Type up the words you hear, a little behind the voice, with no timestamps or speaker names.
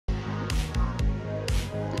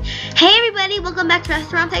everybody, welcome back to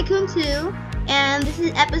Restaurant Tycoon 2, and this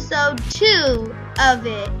is episode 2 of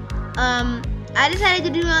it. I decided to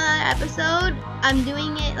do another episode. I'm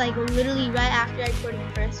doing it like literally right after I recorded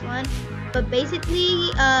the first one, but basically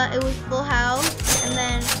it was full house, and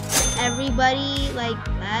then everybody like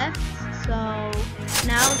left, so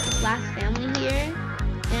now it's the last family here,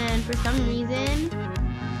 and for some reason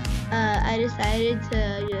I decided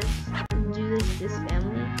to just do this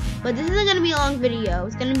family. But this isn't going to be a long video.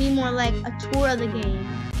 It's going to be more like a tour of the game.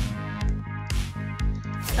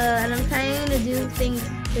 And I'm trying to do things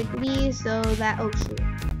quickly so that, oh shoot.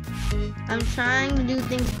 I'm trying to do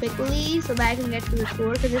things quickly so that I can get to the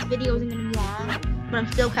tour, because this video isn't going to be long. But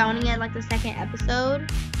I'm still counting it like the second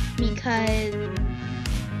episode because,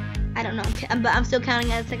 I don't know, but I'm still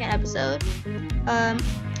counting it as the second episode.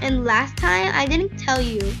 And last time, I didn't tell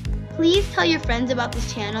you. Please tell your friends about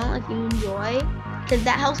this channel if you enjoy, because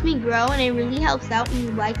that helps me grow, and it really helps out when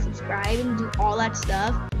you like, subscribe, and do all that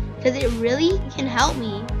stuff, because it really can help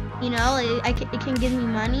me, you know. It can give me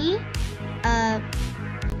money,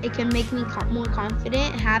 it can make me more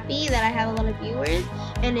confident, happy that I have a lot of viewers,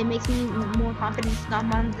 and it makes me more confident to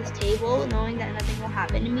stomp on this table knowing that nothing will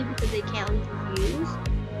happen to me because they can't leave reviews.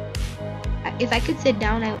 If I could sit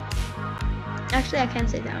down, actually I can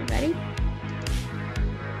sit down. Ready?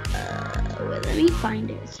 Wait, let me find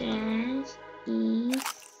it. It says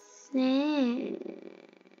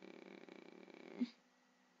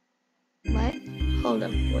what? Hold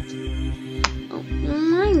up. What? Oh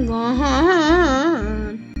my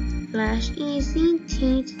god. Flash easy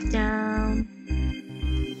teeth down.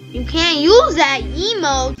 You can't use that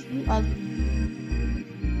emote.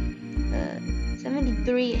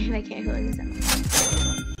 73 if I can't hear this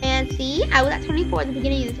episode. And see, I was at 24 at the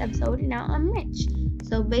beginning of this episode, and now I'm rich.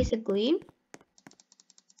 So basically,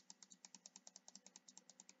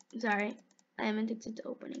 sorry, I am addicted to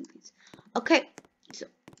opening these. Okay, so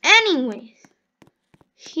anyways,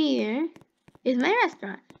 here is my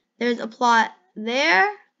restaurant. There's a plot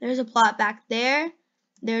there, there's a plot back there,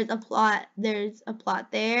 there's a plot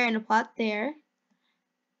there, and a plot there,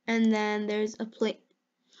 and then there's a plate.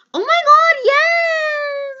 Oh my god, yes!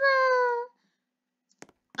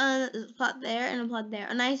 There's a plot there and a plot there,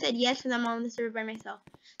 and I said yes because I'm on the server by myself.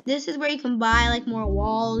 This is where you can buy like more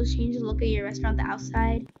walls, change the look of your restaurant, the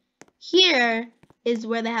outside. Here is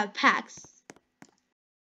where they have packs.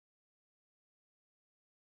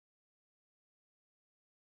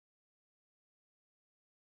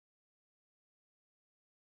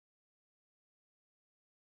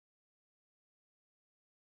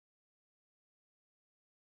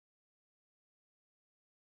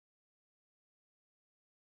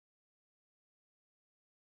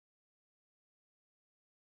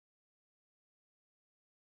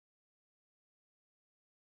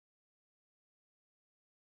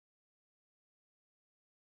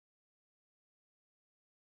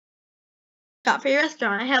 Shop for your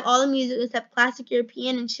restaurant. I have all the music except classic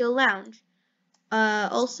European and chill lounge.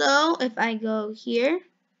 Also, if I go here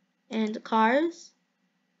and cars,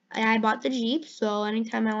 I bought the Jeep, so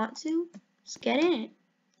anytime I want to, just get in it.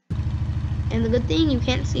 And the good thing, you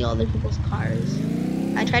can't see other people's cars.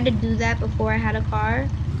 I tried to do that before I had a car,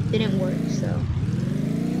 didn't work, so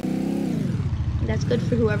that's good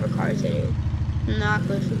for whoever cars it is. Not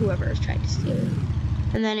good for whoever is trying to steal it.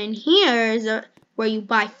 And then in here is where you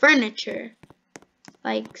buy furniture.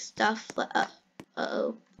 Like stuff,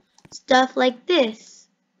 stuff like this.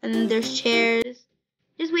 And then there's chairs.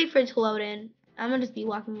 Just wait for it to load in. I'm gonna just be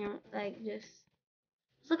walking around, like, just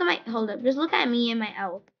look at my, hold up, just look at me and my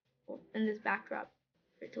elf in this backdrop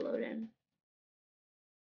for it to load in.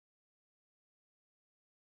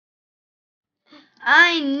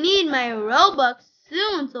 I need my Robux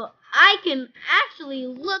soon so I can actually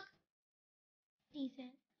look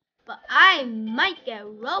decent. But I might get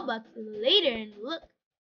Robux later and look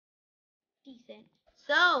decent.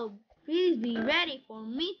 So please be ready for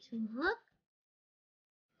me to look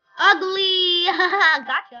ugly.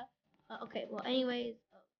 Gotcha. Okay, well anyways,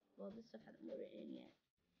 well this stuff hasn't loaded in yet.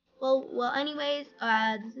 Well anyways,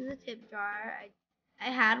 this is a tip jar. I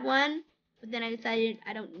had one, but then I decided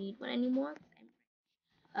I don't need one anymore.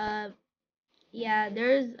 Yeah,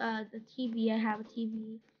 there's the TV. I have a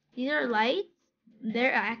TV. These are lights.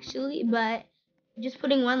 They're actually, but just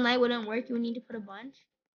putting one light wouldn't work. You would need to put a bunch.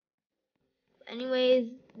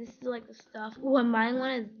 Anyways, this is like the stuff. Oh, I'm buying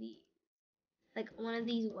one of these. Like one of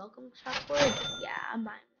these welcome chalkboards. Yeah, I'm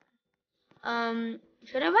buying one.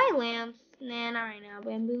 Should I buy lamps? Nah, not right now.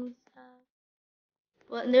 Bamboo stuff.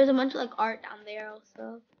 Well, there's a bunch of like art down there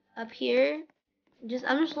also. Up here,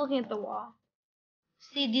 I'm just looking at the wall.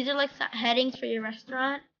 See, these are like headings for your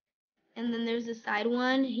restaurant. And then there's the side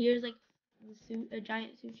one. Here's like a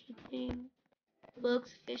giant sushi thing.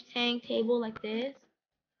 Books, fish tank, table like this.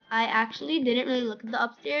 I actually didn't really look at the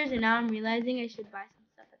upstairs, and now I'm realizing I should buy some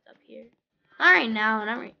stuff that's up here. Not right now,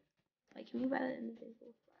 not right. Like, can we buy that individual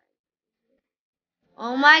flag?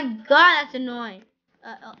 Oh my god, that's annoying.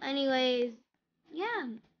 Anyways, yeah.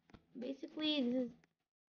 Basically, this is.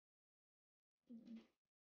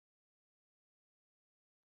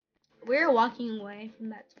 We're walking away from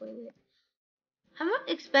that toilet. How much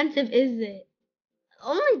expensive is it?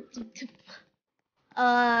 Only.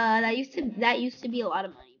 That used to be a lot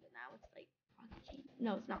of money, but now it's like pocket change.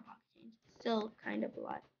 No, it's not pocket change. It's still kind of a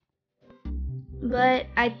lot. But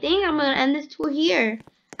I think I'm gonna end this tour here.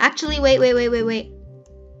 Actually, wait.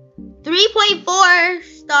 3.4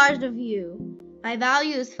 stars review. My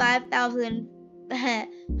value is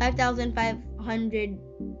 $5,500.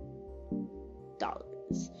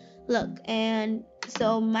 Look, and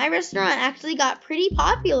so my restaurant actually got pretty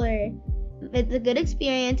popular. It's a good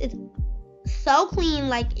experience. It's so clean,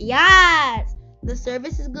 like, yes! The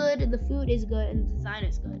service is good, the food is good, and the design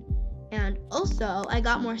is good. And also, I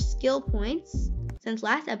got more skill points since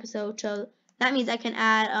last episode, so that means I can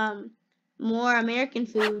add more American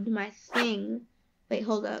food to my thing. Wait,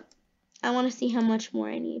 hold up. I want to see how much more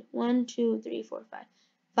I need. 1, 2, 3, 4, 5.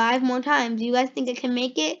 5 more times. Do you guys think I can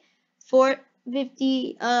make it? 4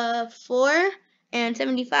 and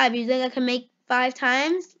 75. You think I can make 5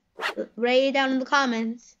 times? Write it down in the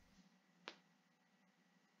comments.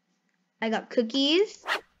 I got cookies.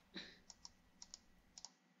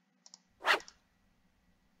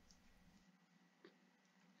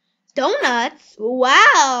 Donuts.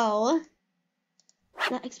 Wow.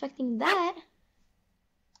 Not expecting that.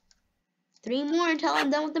 3 more until I'm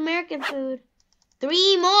done with American food.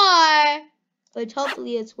 3 more. Which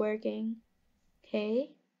hopefully it's working.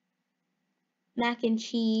 Okay. Mac and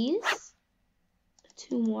cheese.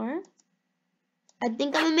 2 more. I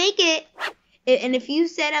think I'm gonna make it. And if you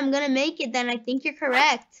said I'm gonna make it, then I think you're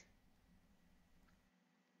correct.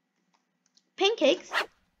 Pancakes.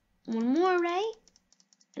 1 more, right?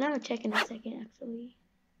 And I'm gonna check in a second, actually.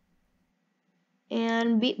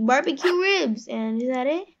 And barbecue ribs. And is that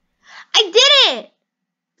it? I did it!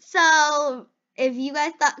 So, if you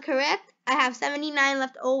guys thought correct, I have 79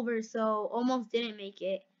 left over, so almost didn't make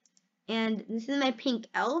it. And this is my pink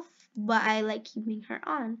elf, but I like keeping her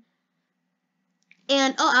on.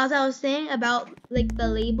 And as I was saying about like the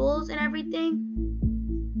labels and everything,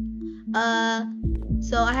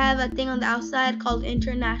 so I have a thing on the outside called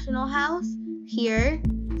International House here.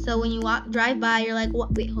 So when you drive by, you're like,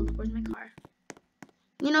 what? Wait, hold up, where's my car?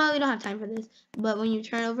 You know, we don't have time for this. But when you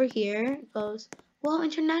turn over here, it goes, whoa,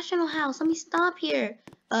 International House, let me stop here.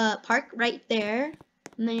 Park right there.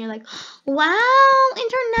 And then you're like, wow,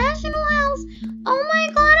 International House. Oh my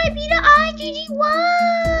god, I beat an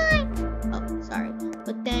IGG1. Oh, sorry.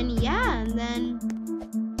 But then, yeah, and then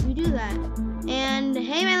you do that. And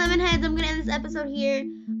hey, my lemon heads, I'm gonna end this episode here.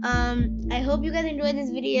 I hope you guys enjoyed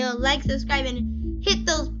this video. Like, subscribe, and hit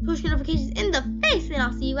those push notifications in the face. And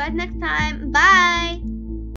I'll see you guys next time. Bye.